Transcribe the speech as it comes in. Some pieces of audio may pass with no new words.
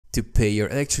To pay your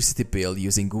electricity bill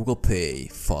using Google Pay,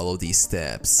 follow these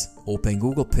steps. Open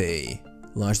Google Pay.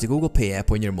 Launch the Google Pay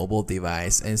app on your mobile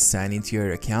device and sign into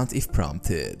your account if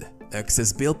prompted.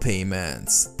 Access bill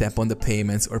payments. Tap on the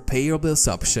Payments or Pay Your Bills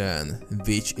option,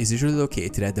 which is usually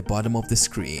located at the bottom of the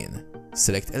screen.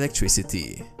 Select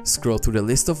Electricity. Scroll through the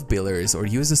list of billers or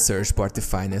use the search bar to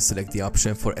find and select the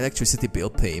option for electricity bill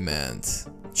payment.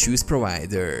 Choose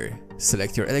Provider.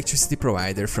 Select your electricity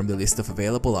provider from the list of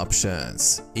available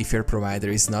options. If your provider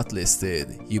is not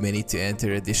listed, you may need to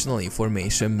enter additional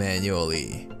information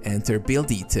manually. Enter bill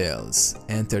details.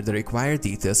 Enter the required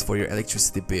details for your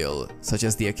electricity bill, such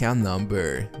as the account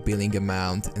number, billing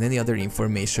amount, and any other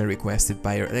information requested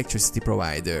by your electricity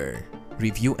provider.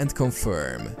 Review and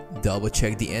confirm.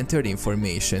 Double-check the entered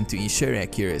information to ensure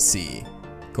accuracy.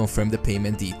 Confirm the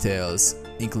payment details,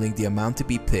 including the amount to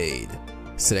be paid.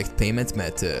 Select payment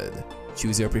method.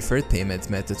 Choose your preferred payment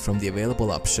method from the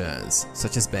available options,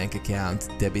 such as bank account,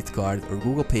 debit card, or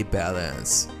Google Pay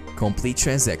balance. Complete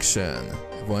transaction.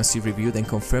 Once you've reviewed and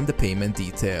confirmed the payment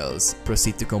details,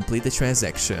 proceed to complete the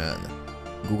transaction.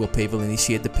 Google Pay will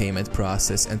initiate the payment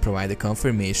process and provide a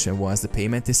confirmation once the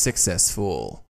payment is successful.